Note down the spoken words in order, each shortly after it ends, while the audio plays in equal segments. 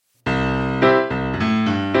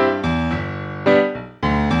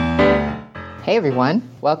Hey everyone,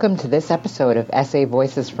 welcome to this episode of SA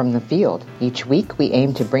Voices from the Field. Each week we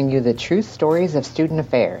aim to bring you the true stories of student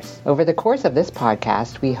affairs. Over the course of this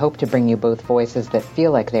podcast, we hope to bring you both voices that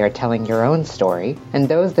feel like they are telling your own story and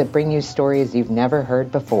those that bring you stories you've never heard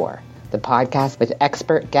before. The podcast with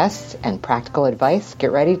expert guests and practical advice.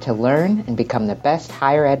 Get ready to learn and become the best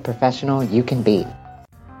higher ed professional you can be.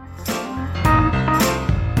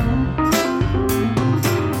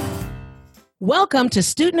 Welcome to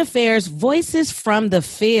Student Affairs Voices from the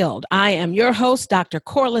Field. I am your host, Dr.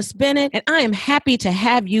 Corliss Bennett, and I am happy to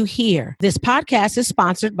have you here. This podcast is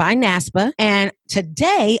sponsored by NASPA, and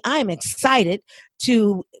today I am excited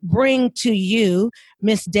to bring to you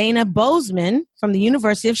Miss Dana Bozeman from the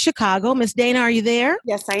University of Chicago. Miss Dana, are you there?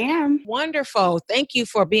 Yes, I am. Wonderful. Thank you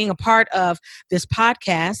for being a part of this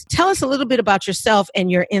podcast. Tell us a little bit about yourself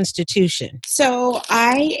and your institution. So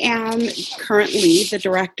I am currently the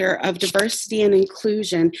Director of Diversity and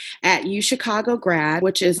Inclusion at UChicago Grad,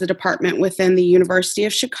 which is the department within the University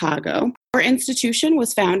of Chicago. Our institution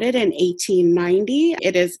was founded in 1890.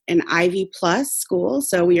 It is an Ivy Plus school,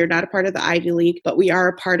 so we are not a part of the Ivy League, but we are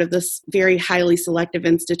a part of this very highly selective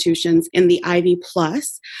institutions in the Ivy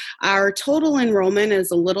Plus. Our total enrollment is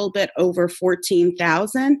a little bit over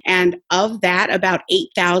 14,000, and of that, about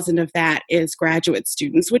 8,000 of that is graduate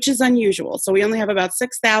students, which is unusual. So we only have about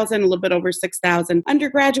 6,000, a little bit over 6,000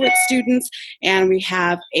 undergraduate students, and we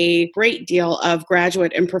have a great deal of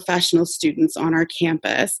graduate and professional students on our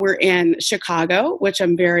campus. We're in Chicago, which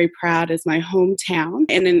I'm very proud is my hometown,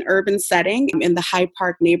 in an urban setting in the Hyde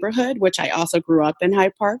Park neighborhood, which I also grew up in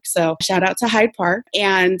Hyde Park. So shout out to Hyde Park.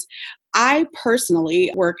 And I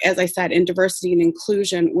personally work, as I said, in diversity and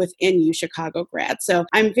inclusion within UChicago Grad. So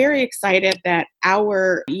I'm very excited that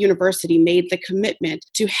our university made the commitment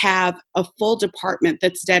to have a full department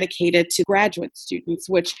that's dedicated to graduate students,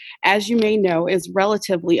 which, as you may know, is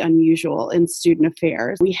relatively unusual in student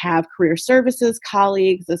affairs. We have career services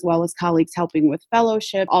colleagues, as well as colleagues helping with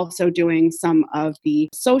fellowship, also doing some of the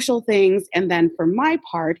social things. And then for my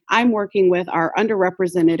part, I'm working with our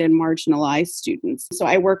underrepresented and marginalized students. So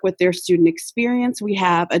I work with their student experience. We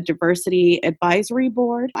have a diversity advisory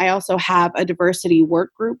board. I also have a diversity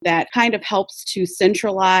work group that kind of helps to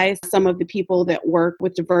centralize some of the people that work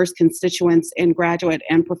with diverse constituents in graduate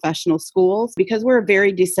and professional schools. Because we're a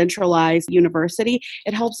very decentralized university,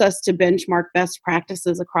 it helps us to benchmark best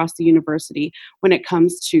practices across the university when it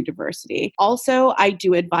comes to diversity. Also, I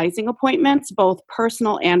do advising appointments, both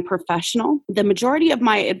personal and professional. The majority of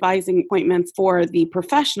my advising appointments for the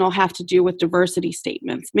professional have to do with diversity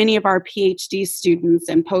statements. Many of our PhD students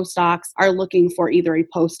and postdocs are looking for either a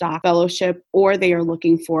postdoc fellowship or they are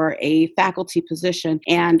looking for a faculty position,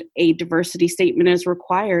 and a diversity statement is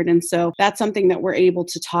required. And so that's something that we're able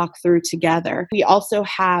to talk through together. We also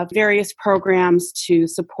have various programs to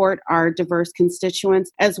support our diverse constituents,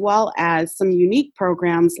 as well as some unique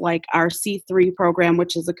programs like our C3 program,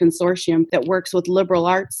 which is a consortium that works with liberal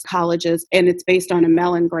arts colleges, and it's based on a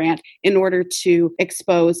Mellon grant in order to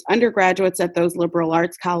expose undergraduates at those liberal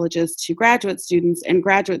arts colleges to graduate students and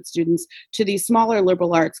graduate students to these smaller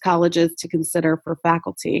liberal arts colleges to consider for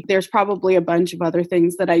faculty. There's probably a bunch of other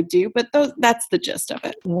things that I do, but that's the gist of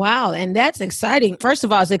it. Wow, and that's exciting. First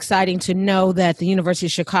of all, it's exciting to know that the University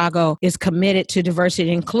of Chicago is committed to diversity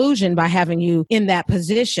and inclusion by having you in that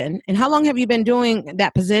position. And how long have you been doing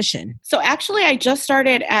that position? So actually, I just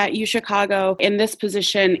started at UChicago in this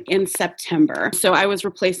position in September. So I was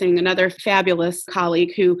replacing another fabulous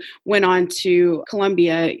colleague who went on to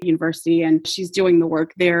Columbia University, and she's doing the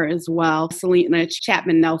work there as well, Selena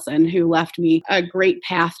Chapman Nelson, who left me a great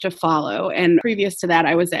path to follow. And previous to that,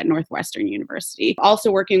 I was at Northwestern University,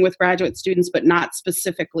 also working with graduate students, but not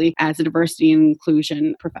specifically as a diversity and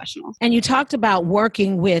inclusion professional. And you talked about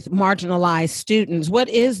working with marginalized students. What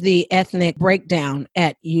is the ethnic breakdown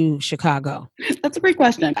at UChicago? That's a great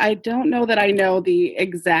question. I don't know that I know the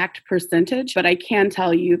exact percentage, but I can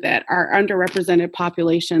tell you that our underrepresented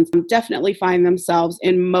populations definitely find themselves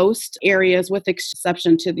in most areas, with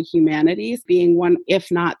exception to the humanities, being one,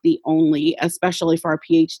 if not the only, especially for our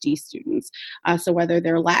PhD students. So whether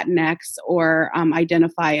they're Latinx or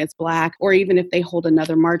identify as Black, or even if they hold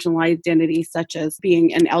another marginal identity, such as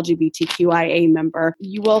being an LGBTQIA member,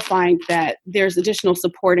 you will find that there's additional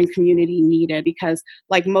support and community needed because,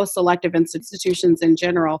 like most selective institutions in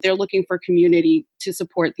general, they're looking for community to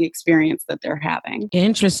support the experience that they're having.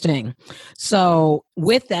 Interesting. So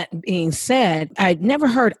with that being said, I'd never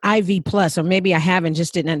heard word Ivy Plus, or maybe I haven't,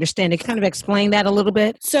 just didn't understand it. Kind of explain that a little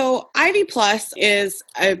bit. So Ivy Plus is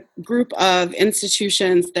a group of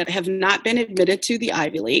institutions that have not been admitted to the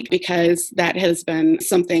Ivy League because that has been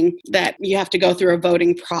something that you have to go through a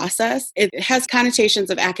voting process. It has connotations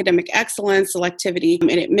of academic excellence, selectivity,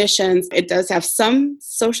 and admissions. It does have some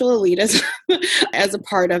social elitism as a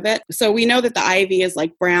part of it. So we know that the Ivy is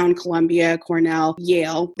like Brown, Columbia, Cornell,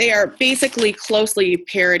 Yale. They are basically closely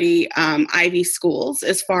parity Ivy schools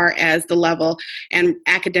as far as the level and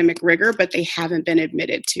academic rigor, but they haven't been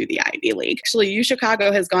admitted to the Ivy League. Actually,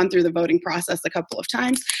 UChicago has gone through the voting process a couple of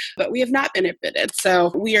times, but we have not been admitted.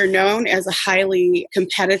 So we are known as a highly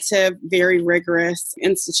competitive, very rigorous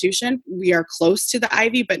institution. We are close to the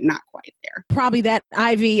Ivy, but not quite there. Probably that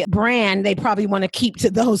Ivy brand, they probably want to keep to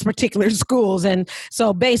those particular schools. And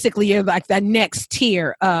so basically you're like the next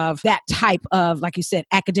tier of that type of, like you said,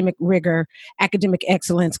 academic rigor, academic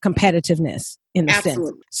excellence, competitiveness in the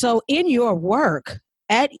sense. So in your work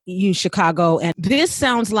at UChicago, and this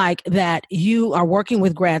sounds like that you are working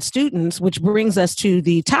with grad students, which brings us to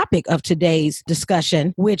the topic of today's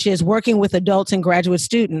discussion, which is working with adults and graduate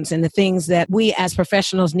students and the things that we as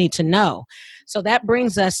professionals need to know. So that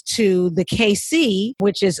brings us to the KC,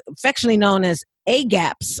 which is affectionately known as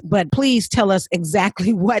AGAPSS, but please tell us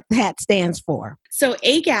exactly what that stands for. So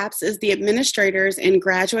AGAPSS is the Administrators in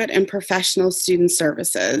Graduate and Professional Student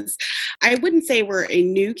Services. I wouldn't say we're a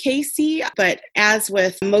new KC, but as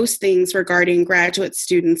with most things regarding graduate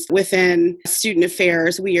students within student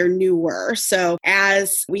affairs, we are newer. So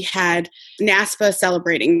as we had NASPA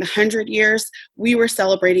celebrating the 100 years, we were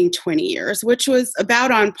celebrating 20 years, which was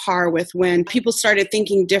about on par with when people started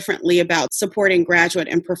thinking differently about supporting graduate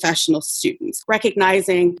and professional students,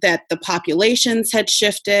 recognizing that the populations had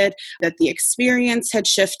shifted, that the experience had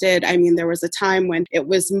shifted. I mean, there was a time when it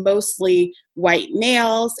was mostly white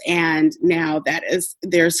males, and now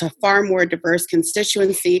there's a far more diverse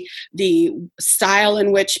constituency. The style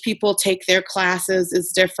in which people take their classes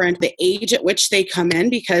is different. The age at which they come in,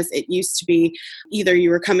 because it used to be either you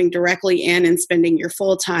were coming directly in and spending your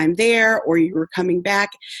full time there, or you were coming back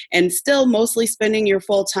and still mostly spending your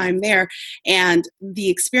full time there. And the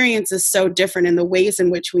experience is so different, and the ways in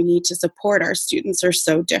which we need to support our students are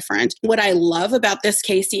so different. What I love about this,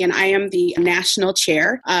 Casey, and I am the national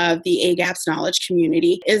chair of the AGAPSS Knowledge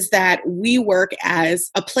Community, is that we work as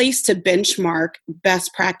a place to benchmark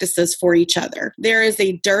best practices for each other. There is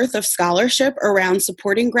a dearth of scholarship around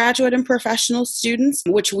supporting graduate and professional students,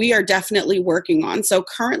 which we are definitely working on. So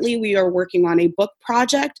currently we are working on a book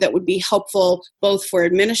project that would be helpful both for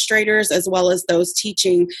administrators as well as those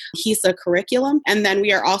teaching HESA curriculum. And then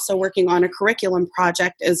we are also working on a curriculum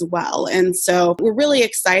project as well. And so we're really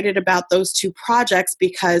excited about those two projects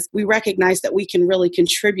because we recognize that we can really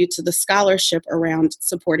contribute to the scholarship around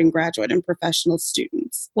supporting graduate and professional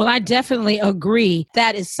students. Well, I definitely agree.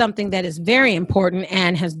 That is something that is very important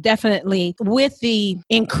and has definitely, with the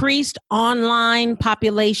increased online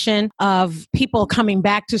population of people coming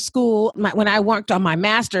back to school. When I worked on my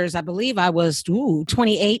master's, I believe I was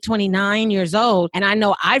 28, 29 years old. And I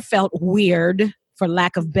know I felt weird, for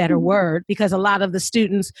lack of better word, because a lot of the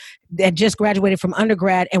students that just graduated from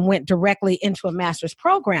undergrad and went directly into a master's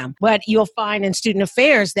program. But you'll find in student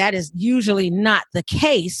affairs, that is usually not the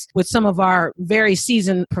case with some of our very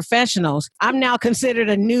seasoned professionals. I'm now considered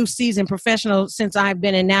a new seasoned professional since I've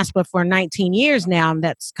been in NASPA for 19 years now. And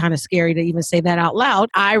that's kind of scary to even say that out loud.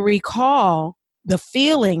 I recall the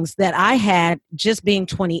feelings that I had just being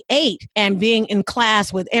 28 and being in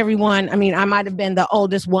class with everyone. I mean, I might have been the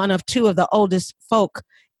oldest, one of two of the oldest folk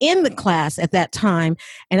in the class at that time.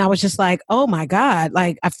 And I was just like, oh my God,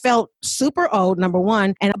 like I felt super old, number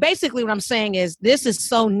one. And basically what I'm saying is this is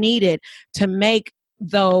so needed to make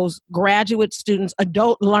those graduate students,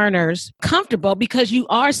 adult learners comfortable, because you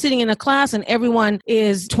are sitting in a class and everyone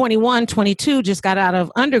is 21, 22, just got out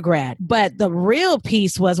of undergrad. But the real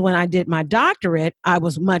piece was when I did my doctorate, I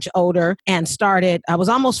was much older and I was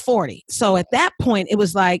almost 40. So at that point, it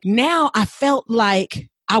was like, now I felt like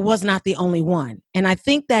I was not the only one. And I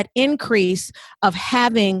think that increase of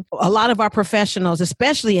having a lot of our professionals,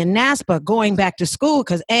 especially in NASPA, going back to school,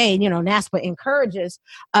 because NASPA encourages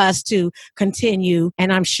us to continue.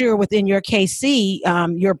 And I'm sure within your KC,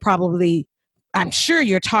 I'm sure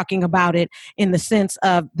you're talking about it in the sense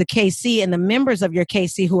of the KC and the members of your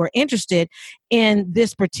KC who are interested in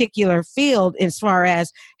this particular field as far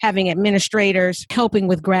as having administrators helping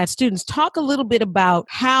with grad students. Talk a little bit about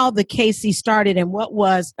how the KC started and what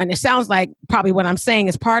was, and it sounds like probably what I'm saying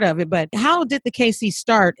is part of it, but how did the KC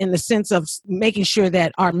start in the sense of making sure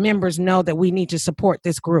that our members know that we need to support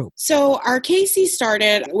this group? So our KC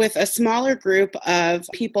started with a smaller group of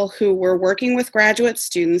people who were working with graduate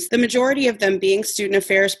students, the majority of them being student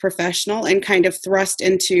affairs professional and kind of thrust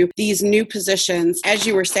into these new positions, as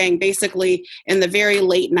you were saying, basically in the very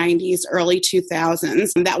late 90s, early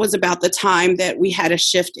 2000s. And that was about the time that we had a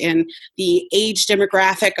shift in the age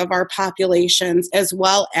demographic of our populations, as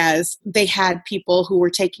well as they had people who were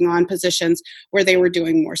taking on positions where they were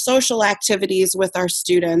doing more social activities with our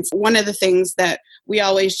students. One of the things that we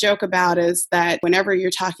always joke about is that whenever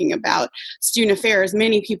you're talking about student affairs,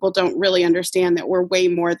 many people don't really understand that we're way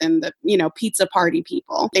more than the, pizza party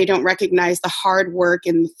people. They don't recognize the hard work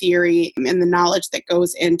and the theory and the knowledge that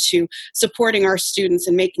goes into supporting our students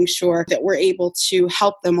and making sure that we're able to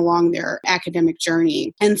help them along their academic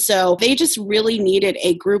journey. And so they just really needed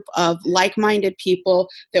a group of like-minded people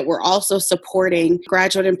that were also supporting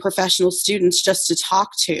graduate and professional students just to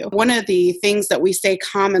talk to. One of the things that we say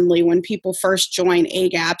commonly when people first join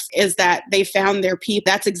AGAPSS is that they found their people.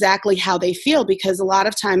 That's exactly how they feel, because a lot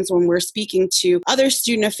of times when we're speaking to other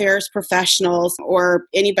student affairs professionals or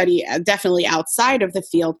anybody definitely outside of the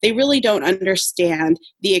field, they really don't understand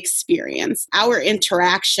the experience. Our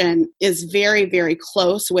interaction is very, very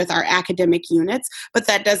close with our academic units, but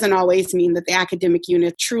that doesn't always mean that the academic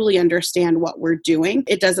units truly understand what we're doing.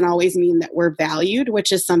 It doesn't always mean that we're valued,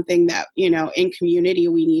 which is something that, in community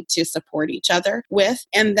we need to support each other with.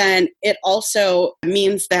 And then it also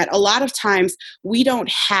means that a lot of times we don't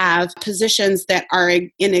have positions that are in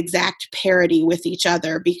exact parity with each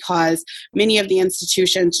other, because many of the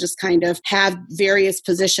institutions just kind of have various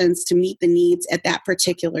positions to meet the needs at that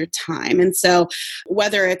particular time. And so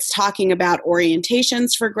whether it's talking about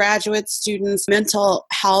orientations for graduate students, mental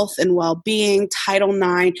health and well-being, Title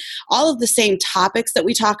IX, all of the same topics that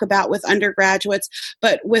we talk about with undergraduates,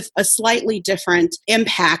 but with a slightly different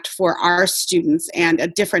impact for our students and a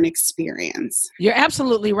different experience. You're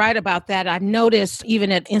absolutely right about that. I've noticed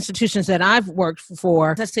even at institutions that I've worked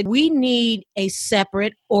for, I said we need a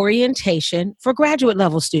separate orientation for graduate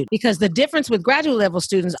level students, because the difference with graduate level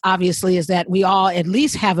students obviously is that we all at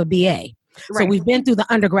least have a BA. So we've been through the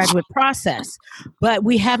undergraduate process, but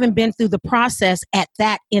we haven't been through the process at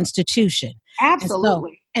that institution.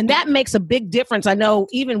 Absolutely. And that makes a big difference. I know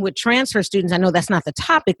even with transfer students, I know that's not the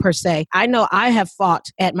topic per se. I know I have fought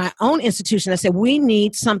at my own institution. I said, we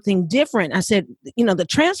need something different. I said, the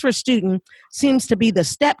transfer student seems to be the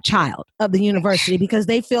stepchild of the university, because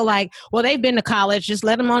they feel like, well, they've been to college, just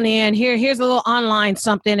let them on in. Here's a little online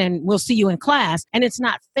something and we'll see you in class. And it's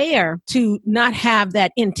not fair to not have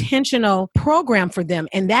that intentional program for them.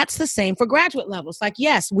 And that's the same for graduate levels. Like,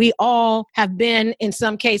 yes, we all have been in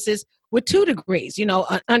some cases with 2 degrees,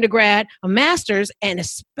 an undergrad, a master's, and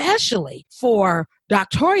especially for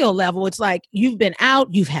doctoral level, it's like you've been out,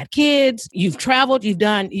 you've had kids, you've traveled, you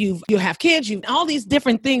have kids, you've all these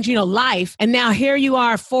different things, life. And now here you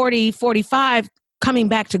are 40, 45, coming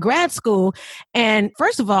back to grad school. And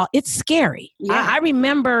first of all, it's scary. Yeah. I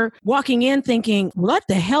remember walking in thinking, what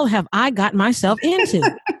the hell have I got myself into?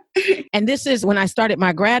 And this is when I started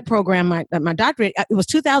my grad program, my doctorate. It was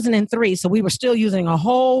 2003. So we were still using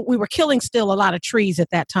we were killing still a lot of trees at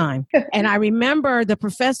that time. And I remember the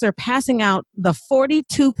professor passing out the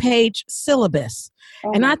 42-page syllabus.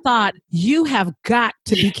 And I thought, you have got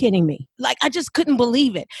to be kidding me. Like, I just couldn't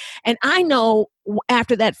believe it. And I know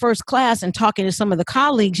after that first class and talking to some of the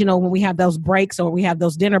colleagues, when we have those breaks or we have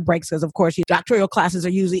those dinner breaks, because of course, your doctoral classes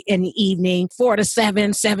are usually in the evening, 4 to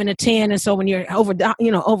 7, 7 to 10. And so when you're over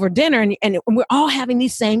dinner and we're all having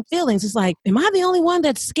these same feelings, it's like, am I the only one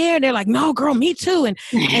that's scared? They're like, no, girl, me too.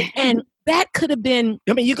 And that could have been,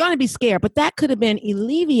 you're going to be scared, but that could have been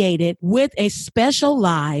alleviated with a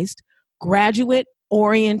specialized graduate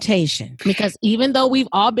orientation. Because even though we've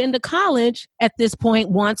all been to college at this point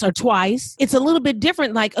once or twice, it's a little bit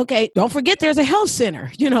different. Like, okay, don't forget there's a health center,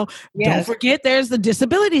 Yes. Don't forget there's the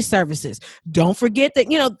disability services. Don't forget that,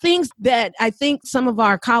 things that I think some of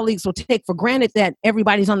our colleagues will take for granted, that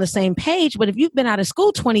everybody's on the same page. But if you've been out of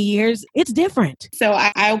school 20 years, it's different. So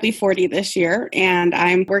I'll be 40 this year, and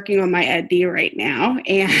I'm working on my EdD right now.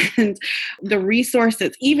 And the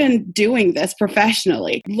resources, even doing this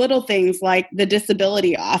professionally, little things like the disability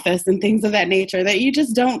disability office and things of that nature that you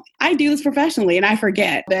just don't. I do this professionally and I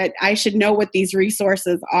forget that I should know what these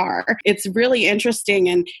resources are. It's really interesting,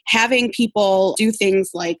 and having people do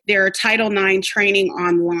things like their Title IX training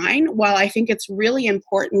online. While I think it's really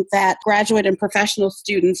important that graduate and professional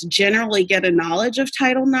students generally get a knowledge of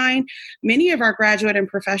Title IX, many of our graduate and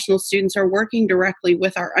professional students are working directly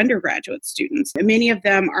with our undergraduate students. Many of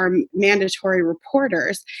them are mandatory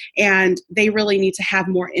reporters, and they really need to have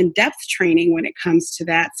more in-depth training when it comes to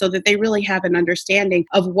that so that they really have an understanding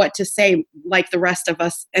of what to say, like the rest of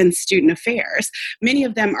us in student affairs. Many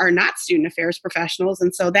of them are not student affairs professionals,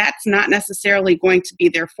 and so that's not necessarily going to be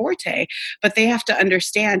their forte, but they have to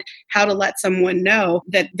understand how to let someone know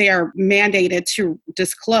that they are mandated to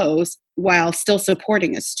disclose while still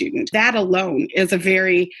supporting a student. That alone is a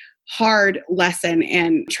very hard lesson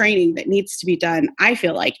and training that needs to be done, I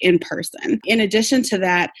feel like, in person. In addition to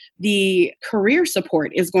that, the career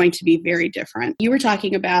support is going to be very different. You were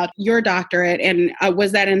talking about your doctorate, and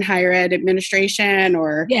was that in higher ed administration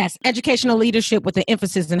or? Yes, educational leadership with an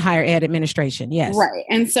emphasis in higher ed administration, yes. Right.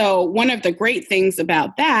 And so one of the great things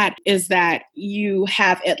about that is that you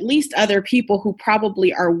have at least other people who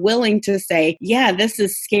probably are willing to say, yeah, this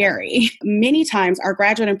is scary. Many times our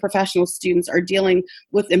graduate and professional students are dealing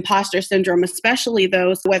with imposter syndrome, especially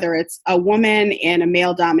those, whether it's a woman in a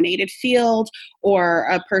male-dominated field or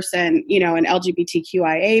a person, an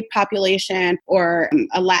LGBTQIA population or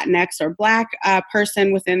a Latinx or Black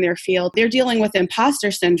person within their field. They're dealing with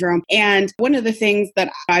imposter syndrome. And one of the things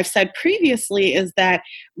that I've said previously is that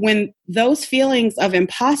when those feelings of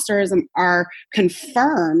imposterism are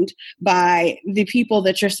confirmed by the people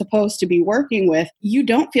that you're supposed to be working with, you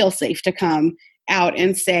don't feel safe to come out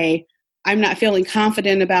and say, I'm not feeling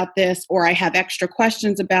confident about this, or I have extra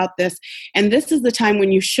questions about this. And this is the time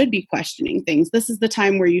when you should be questioning things. This is the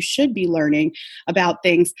time where you should be learning about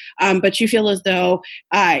things. But you feel as though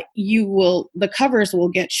the covers will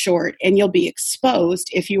get short and you'll be exposed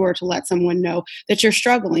if you were to let someone know that you're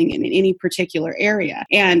struggling in any particular area.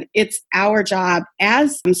 And it's our job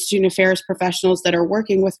as student affairs professionals that are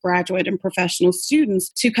working with graduate and professional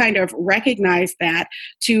students to kind of recognize that,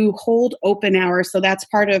 to hold open hours. So that's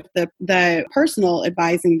part of the personal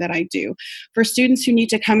advising that I do for students who need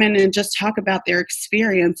to come in and just talk about their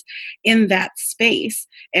experience in that space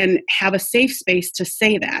and have a safe space to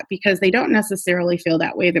say that, because they don't necessarily feel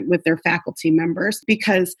that way with their faculty members,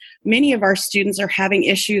 because many of our students are having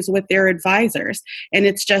issues with their advisors. And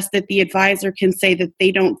it's just that the advisor can say that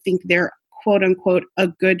they don't think they're quote unquote a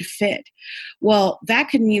good fit. Well, that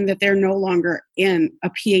could mean that they're no longer in a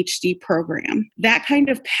PhD program. That kind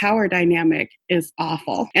of power dynamic is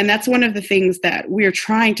awful. And that's one of the things that we're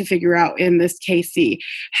trying to figure out in this KC.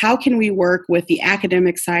 How can we work with the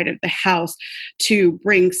academic side of the house to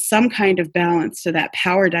bring some kind of balance to that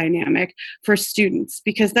power dynamic for students?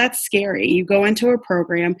 Because that's scary. You go into a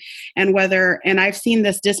program and I've seen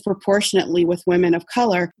this disproportionately with women of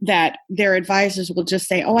color, that their advisors will just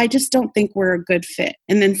say, oh, I just don't think we're a good fit.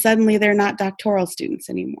 And then suddenly they're not doctoral students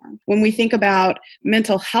anymore. When we think about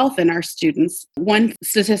mental health in our students, one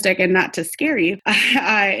statistic, and not to scare you,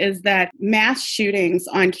 is that mass shootings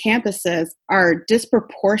on campuses are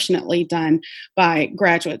disproportionately done by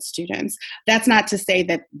graduate students. That's not to say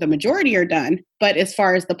that the majority are done, but as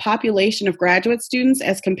far as the population of graduate students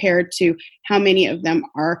as compared to how many of them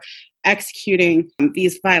are executing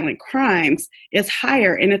these violent crimes is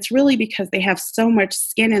higher. And it's really because they have so much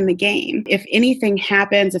skin in the game. If anything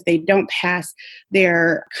happens, if they don't pass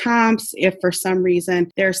their comps, if for some reason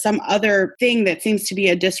there's some other thing that seems to be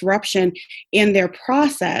a disruption in their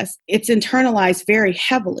process, it's internalized very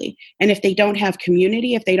heavily. And if they don't have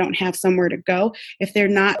community, if they don't have somewhere to go, if they're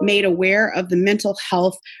not made aware of the mental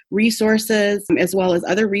health resources, as well as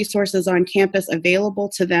other resources on campus available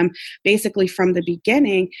to them basically from the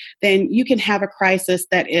beginning, then you can have a crisis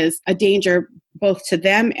that is a danger both to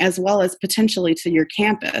them as well as potentially to your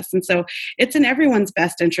campus. And so it's in everyone's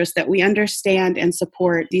best interest that we understand and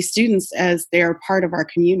support these students as they're part of our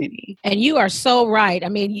community. And you are so right. I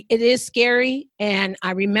mean, it is scary. And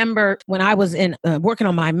I remember when I was working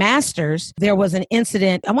on my master's, there was an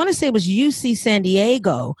incident. I want to say it was UC San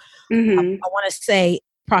Diego. Mm-hmm. I want to say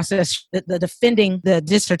process the defending the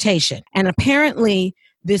dissertation. And apparently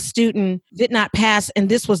this student did not pass, and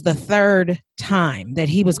this was the third time that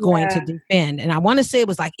he was going to defend. And I want to say it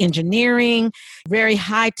was like engineering, very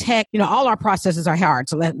high tech. All our processes are hard.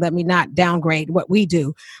 So let me not downgrade what we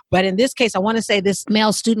do. But in this case, I want to say this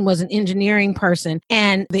male student was an engineering person.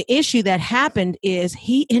 And the issue that happened is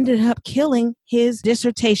he ended up killing his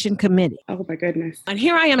dissertation committee. Oh my goodness. And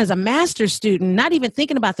here I am as a master's student, not even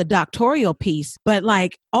thinking about the doctoral piece, but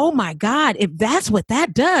like, oh my God, if that's what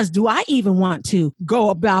that does, do I even want to go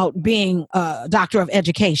about being a doctor of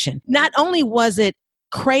education? Not only was it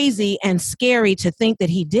crazy and scary to think that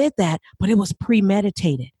he did that, but it was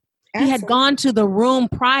premeditated. He had gone to the room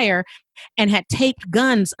prior and had taped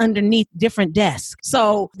guns underneath different desks.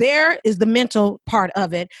 So there is the mental part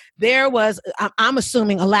of it. There was, I'm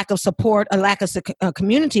assuming, a lack of support, a lack of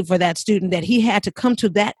community for that student, that he had to come to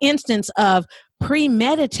that instance of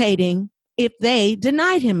premeditating if they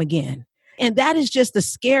denied him again. And that is just the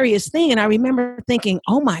scariest thing. And I remember thinking,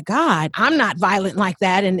 oh my God, I'm not violent like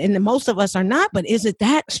that. And most of us are not. But is it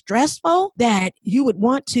that stressful that you would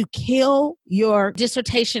want to kill your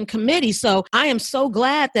dissertation committee? So I am so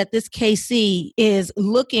glad that this KC is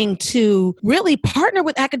looking to really partner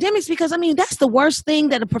with academics, because that's the worst thing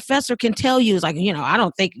that a professor can tell you is like, I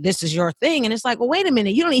don't think this is your thing. And it's like, well, wait a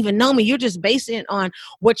minute. You don't even know me. You're just basing it on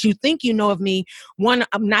what you think you know of me one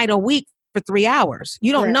night a week for 3 hours.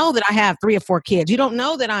 You don't know that I have 3 or 4 kids. You don't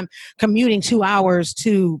know that I'm commuting 2 hours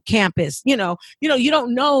to campus. You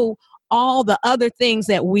don't know all the other things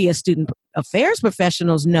that we as student affairs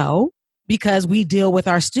professionals know, because we deal with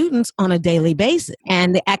our students on a daily basis.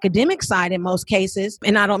 And the academic side, in most cases,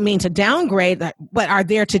 and I don't mean to downgrade that, but are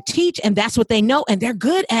there to teach, and that's what they know. And they're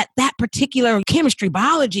good at that particular chemistry,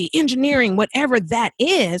 biology, engineering, whatever that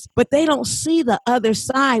is, but they don't see the other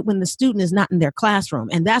side when the student is not in their classroom.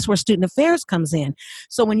 And that's where student affairs comes in.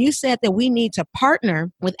 So when you said that we need to partner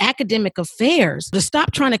with academic affairs to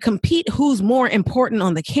stop trying to compete who's more important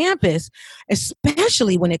on the campus,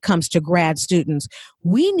 especially when it comes to grad students,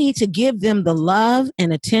 we need to give them the love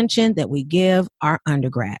and attention that we give our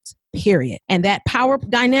undergrads, period. And that power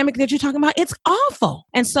dynamic that you're talking about, it's awful.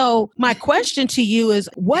 And so my question to you is,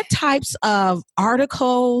 what types of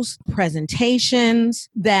articles, presentations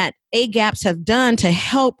that AGAPSS have done to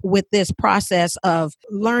help with this process of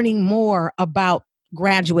learning more about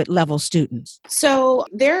graduate level students? So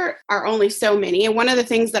there are only so many. And one of the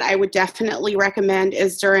things that I would definitely recommend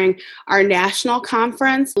is during our national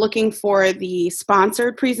conference, looking for the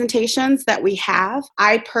sponsored presentations that we have.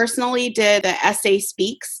 I personally did the SA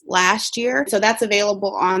Speaks last year. So that's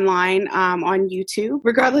available online on YouTube.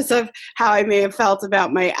 Regardless of how I may have felt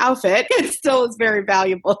about my outfit, it still is very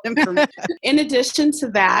valuable information. In addition to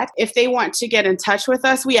that, if they want to get in touch with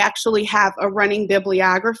us, we actually have a running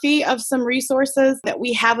bibliography of some resources that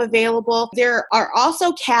we have available. There are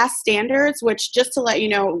also CAS standards, which, just to let you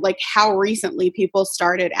know, like how recently people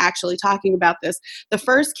started actually talking about this. The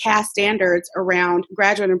first CAS standards around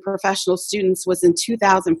graduate and professional students was in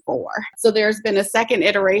 2004. So there's been a second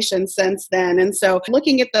iteration since then. And so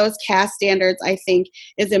looking at those CAS standards, I think,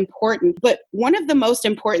 is important. But one of the most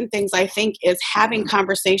important things, I think, is having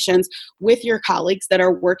conversations with your colleagues that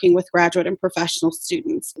are working with graduate and professional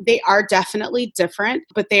students. They are definitely different,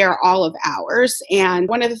 but they are all of ours. And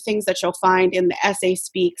one of the things that you'll find in the SA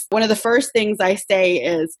Speaks, one of the first things I say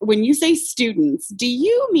is, when you say students, do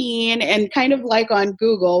you mean, and kind of like on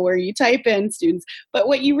Google where you type in students, but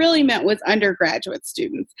what you really meant was undergraduate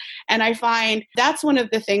students. And I find that's one of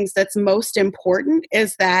the things that's most important,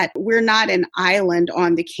 is that we're not an island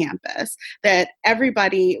on the campus, that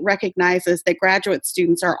everybody recognizes that graduate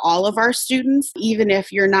students are all of our students, even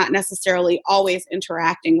if you're not necessarily always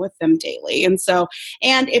interacting with them daily. And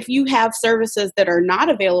if you have services that are not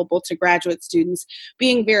available to graduate students,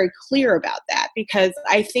 being very clear about that, because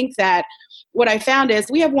I think that what I found is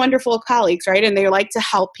we have wonderful colleagues, right? And they like to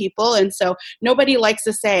help people. And so nobody likes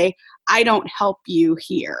to say, I don't help you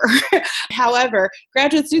here. However,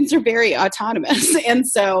 graduate students are very autonomous. And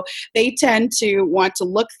so they tend to want to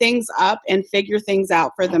look things up and figure things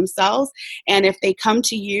out for themselves. And if they come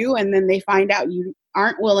to you and then they find out you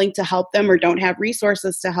aren't willing to help them or don't have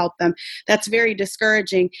resources to help them, that's very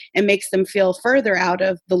discouraging and makes them feel further out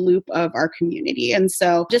of the loop of our community. And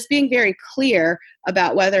so just being very clear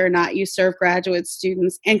about whether or not you serve graduate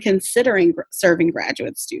students and considering serving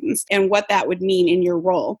graduate students and what that would mean in your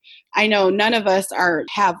role. I know none of us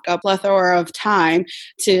have a plethora of time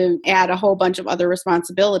to add a whole bunch of other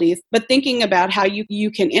responsibilities, but thinking about how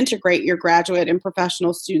you can integrate your graduate and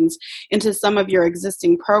professional students into some of your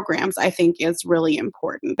existing programs, I think is really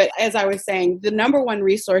important. But as I was saying, the number one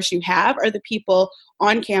resource you have are the people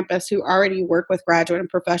on campus who already work with graduate and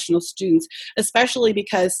professional students, especially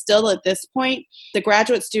because still at this point, the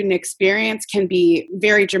graduate student experience can be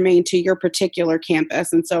very germane to your particular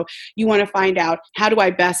campus. And so you want to find out, how do I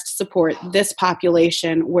best support this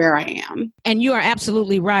population where I am? And you are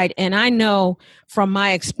absolutely right. And I know from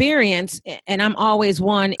my experience, and I'm always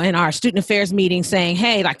one in our student affairs meeting saying,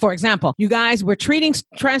 hey, like, for example, you guys, we're treating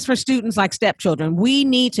transfer students like stepchildren. We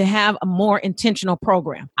need to have a more intentional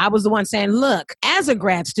program. I was the one saying, look, as a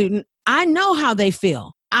grad student, I know how they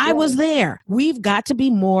feel. I was there. We've got to be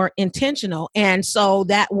more intentional. And so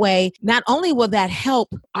that way, not only will that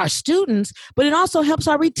help our students, but it also helps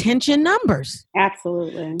our retention numbers.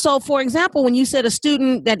 Absolutely. So for example, when you said a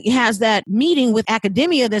student that has that meeting with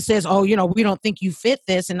academia that says, oh, you know, we don't think you fit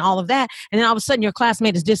this and all of that. And then all of a sudden your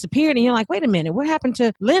classmate has disappeared and you're like, wait a minute, what happened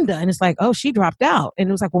to Linda? And it's like, oh, she dropped out. And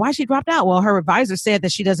it was like, well, why she dropped out? Well, her advisor said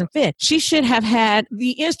that she doesn't fit. She should have had,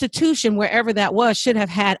 the institution, wherever that was, should have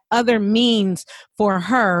had other means for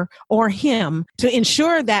her or him to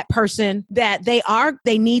ensure that person that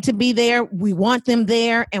they need to be there. We want them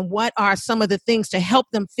there. And what are some of the things to help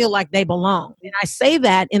them feel like they belong? And I say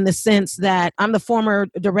that in the sense that I'm the former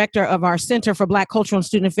director of our Center for Black Cultural and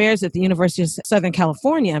Student Affairs at the University of Southern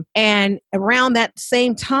California. And around that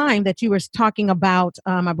same time that you were talking about,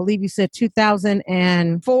 I believe you said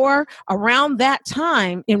 2004, around that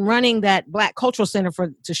time in running that Black Cultural Center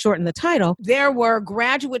to shorten the title, there were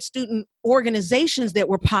graduate student organizations that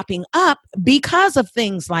were popping up because of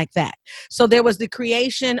things like that. So there was the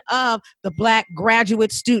creation of the Black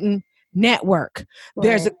Graduate Student Network. Right.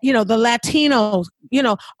 There's, the Latinos,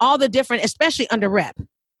 all the different, especially under rep,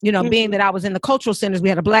 being that I was in the cultural centers, we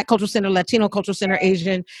had a Black Cultural Center, Latino Cultural Center,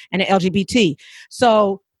 Asian, and an LGBT.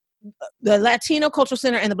 So the Latino Cultural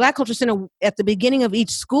Center and the Black Cultural Center, at the beginning of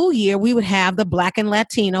each school year, we would have the Black and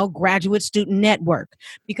Latino Graduate Student Network,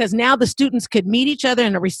 because now the students could meet each other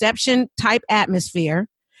in a reception type atmosphere,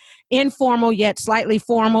 informal yet slightly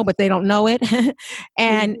formal, but they don't know it,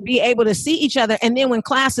 and be able to see each other. And then when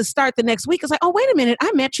classes start the next week, it's like, oh, wait a minute,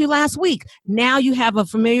 I met you last week. Now you have a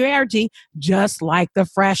familiarity just like the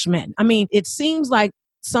freshmen. I mean, it seems like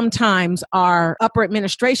sometimes our upper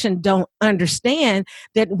administration don't understand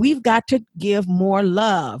that we've got to give more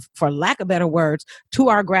love, for lack of better words, to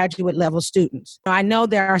our graduate level students. I know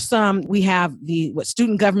there are some, we have the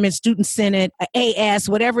student government, student senate, AS,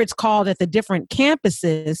 whatever it's called at the different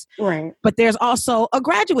campuses. Right. But there's also a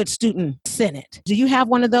graduate student senate. Do you have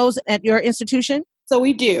one of those at your institution? So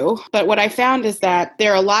we do, but what I found is that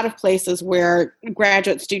there are a lot of places where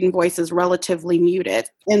graduate student voice is relatively muted.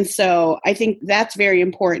 And so I think that's very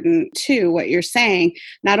important too, what you're saying,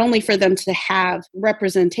 not only for them to have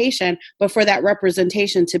representation, but for that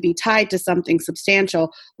representation to be tied to something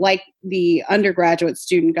substantial like the undergraduate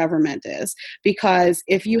student government is. Because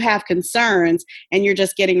if you have concerns and you're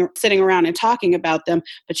just sitting around and talking about them,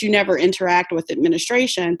 but you never interact with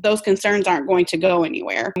administration, those concerns aren't going to go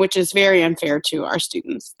anywhere, which is very unfair to our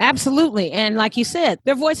students. Absolutely. And like you said,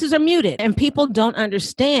 their voices are muted and people don't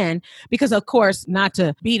understand because, of course, not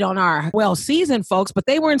to beat on our well-seasoned folks, but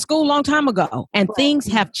they were in school a long time ago and things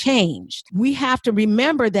have changed. We have to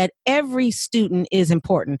remember that every student is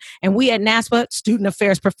important. And we at NASPA, Student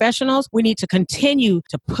Affairs Professionals, we need to continue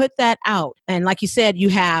to put that out. And like you said, you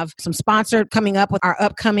have some sponsor coming up with our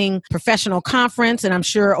upcoming professional conference. And I'm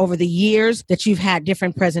sure over the years that you've had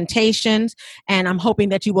different presentations. And I'm hoping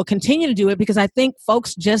that you will continue to do it because I think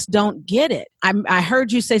folks just don't get it. I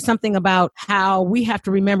heard you say something about how we have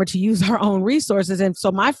to remember to use our own resources. And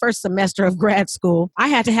so my first semester of grad school, I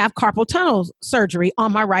had to have carpal tunnel surgery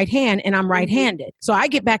on my right hand and I'm right-handed. So I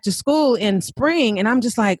get back to school in spring and I'm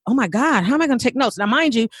just like, oh my God, how am I going to take notes? Now,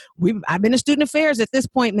 mind you, I've been in student affairs at this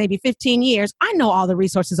point, maybe 15 years. I know all the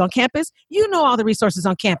resources on campus. You know all the resources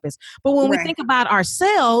on campus. But when we think about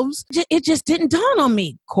ourselves, it just didn't dawn on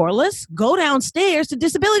me. Corliss, go downstairs to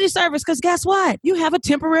disability service because guess what? You have a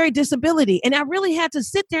temporary disability. And I really had to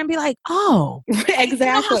sit there and be like, oh.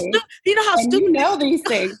 Exactly. You know how stupid. You know these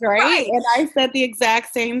things, right? Right? And I said the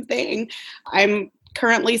exact same thing. I'm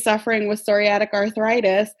currently suffering with psoriatic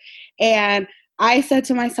arthritis. And I said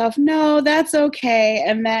to myself, no, that's okay.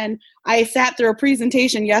 And then I sat through a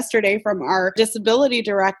presentation yesterday from our disability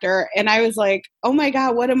director, and I was like, oh my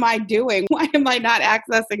God, what am I doing? Why am I not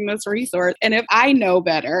accessing this resource? And if I know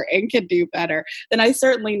better and can do better, then I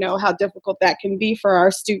certainly know how difficult that can be for our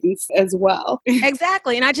students as well.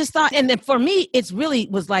 Exactly. And I just thought, and then for me, it's really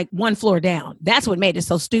was like one floor down. That's what made it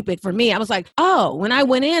so stupid for me. I was like, oh, when I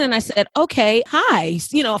went in and I said, okay, hi,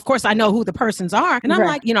 of course I know who the persons are. And I'm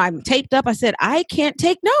like, I'm taped up. I said, I can't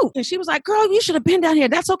take notes. And she was like, girl, you should have been down here.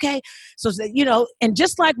 That's okay. So that, and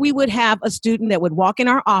just like we would have a student that would walk in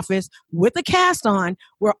our office with a cast on,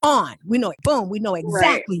 we're on. We know it. Boom. We know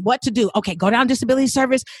exactly what to do. Okay, go down disability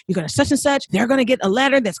service. You're going to such and such. They're going to get a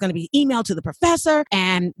letter that's going to be emailed to the professor,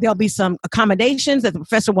 and there'll be some accommodations that the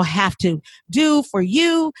professor will have to do for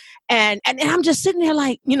you. And I'm just sitting there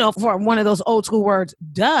like, for one of those old school words,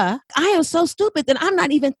 duh, I am so stupid that I'm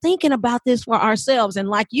not even thinking about this for ourselves. And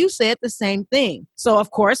like you said, the same thing. So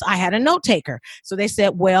of course I had a note taker. So they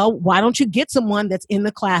said, well, why don't you get someone that's in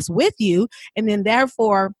the class with you? And then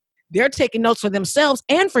therefore they're taking notes for themselves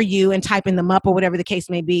and for you and typing them up or whatever the case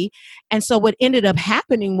may be. And so what ended up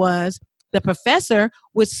happening was the professor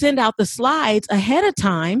would send out the slides ahead of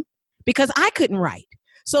time because I couldn't write.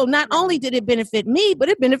 So not only did it benefit me, but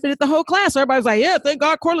it benefited the whole class. Everybody's like, yeah, thank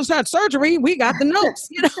God Corliss had surgery. We got the notes,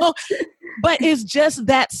 But it's just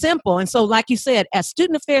that simple. And so like you said, as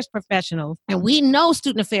student affairs professionals, and we know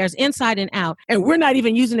student affairs inside and out, and we're not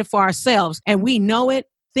even using it for ourselves, and we know it,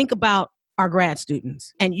 think about our grad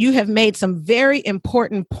students. And you have made some very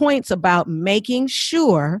important points about making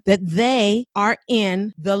sure that they are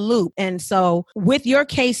in the loop. And so with your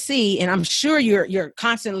KC, and I'm sure you're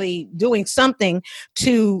constantly doing something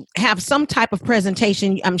to have some type of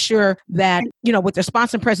presentation. I'm sure that, with the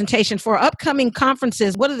sponsored presentation for upcoming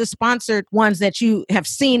conferences, what are the sponsored ones that you have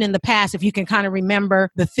seen in the past, if you can kind of remember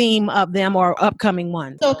the theme of them or upcoming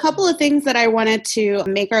ones? So a couple of things that I wanted to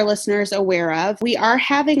make our listeners aware of. We are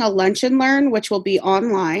having a lunch and learn, which will be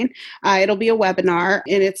online. It'll be a webinar,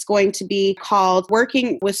 and it's going to be called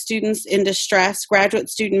Working with Students in Distress, Graduate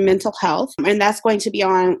Student Mental Health. And that's going to be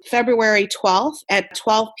on February 12th at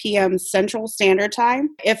 12 p.m. Central Standard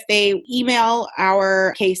Time. If they email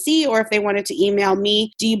our KC, or if they wanted to email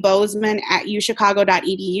me,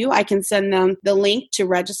 dbozeman@uchicago.edu, I can send them the link to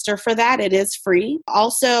register for that. It is free.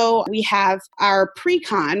 Also, we have our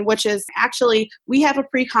pre-con, which is actually, we have a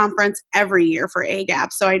pre-conference every year for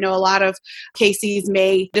AGAPSS. So I know a lot of KCs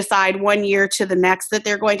may decide one year to the next that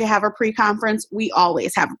they're going to have a pre-conference. We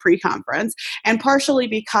always have a pre-conference, and partially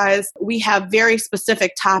because we have very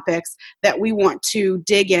specific topics that we want to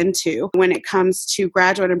dig into when it comes to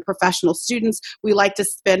graduate and professional students. We like to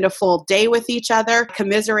spend a full day with each other,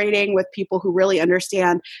 commiserating with people who really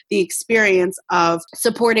understand the experience of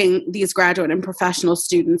supporting these graduate and professional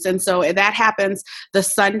students. And so that happens the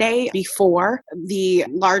Sunday before the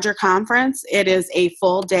larger conference. It is a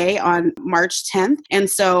full day on March 10th. And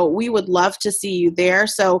so we would love to see you there.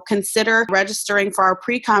 So consider registering for our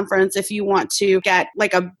pre-conference if you want to get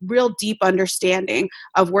like a real deep understanding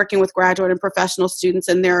of working with graduate and professional students.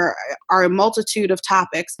 And there are a multitude of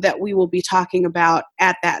topics that we will be talking about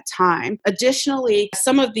at that time. Additionally,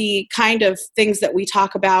 some of the kind of things that we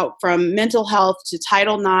talk about, from mental health to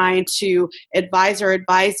Title IX to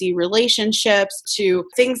advisor-advisee relationships to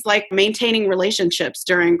things like maintaining relationships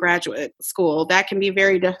during graduate school, that can be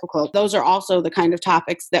very difficult. Those are also the kind of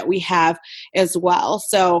topics that we have as well.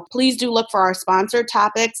 So please do look for our sponsored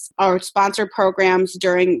topics, our sponsored programs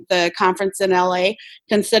during the conference in LA.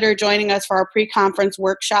 Consider joining us for our pre-conference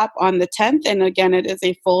workshop on the 10th. And again, it is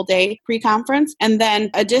a full day pre-conference. And then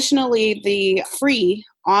additionally, the free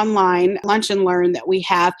online lunch and learn that we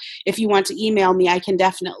have. If you want to email me, I can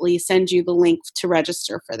definitely send you the link to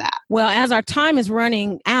register for that. Well, as our time is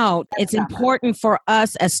running out, it's important for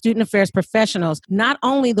us as student affairs professionals, not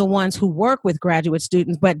only the ones who work with graduate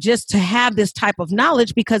students, but just to have this type of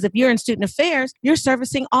knowledge, because if you're in student affairs, you're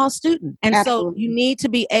servicing all students. And Absolutely. So you need to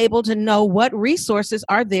be able to know what resources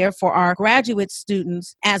are there for our graduate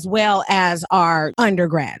students as well as our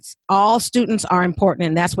undergrads. All students are important,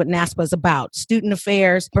 and that's what NASPA is about. Student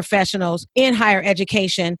affairs professionals in higher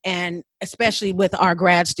education, and especially with our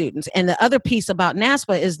grad students. And the other piece about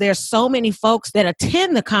NASPA is there's so many folks that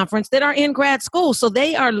attend the conference that are in grad school. So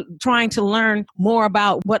they are trying to learn more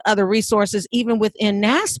about what other resources, even within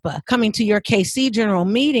NASPA, coming to your KC general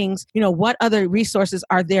meetings, what other resources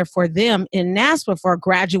are there for them in NASPA for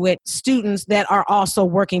graduate students that are also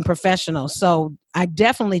working professionals. So I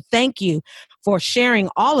definitely thank you for sharing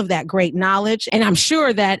all of that great knowledge. And I'm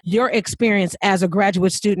sure that your experience as a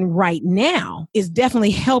graduate student right now is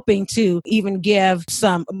definitely helping to even give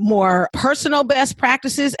some more personal best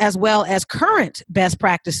practices as well as current best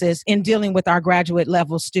practices in dealing with our graduate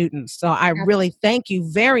level students. So I really thank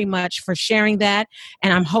you very much for sharing that.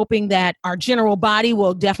 And I'm hoping that our general body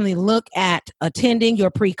will definitely look at attending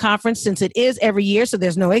your pre-conference, since it is every year. So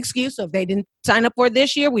there's no excuse. So if they didn't sign up for it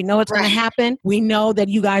this year, we know it's going to happen. We know that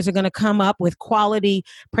you guys are going to come up with quality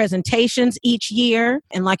presentations each year.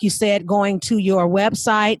 And like you said, going to your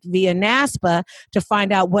website via NASPA to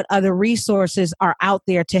find out what other resources are out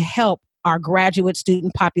there to help our graduate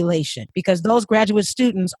student population, because those graduate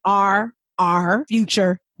students are our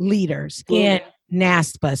future leaders in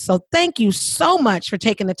NASPA. So thank you so much for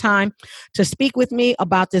taking the time to speak with me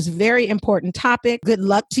about this very important topic. Good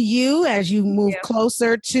luck to you as you move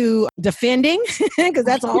closer to defending, because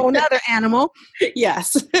that's a whole nother animal.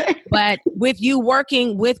 Yes. But with you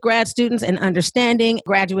working with grad students and understanding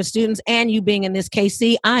graduate students and you being in this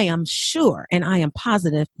KC, I am sure and I am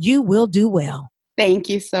positive you will do well. Thank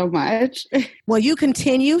you so much. Well, you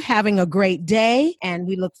continue having a great day, and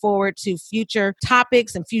we look forward to future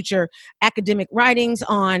topics and future academic writings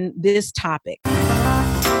on this topic.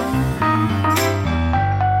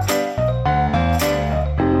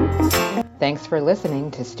 Thanks for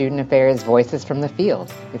listening to Student Affairs Voices from the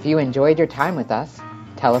Field. If you enjoyed your time with us,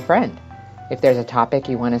 tell a friend. If there's a topic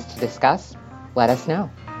you want us to discuss, let us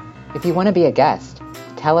know. If you want to be a guest,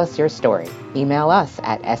 tell us your story. Email us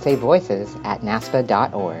at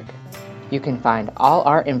essayvoices@naspa.org. You can find all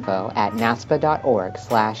our info at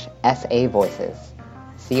naspa.org/essayvoices.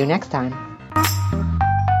 See you next time.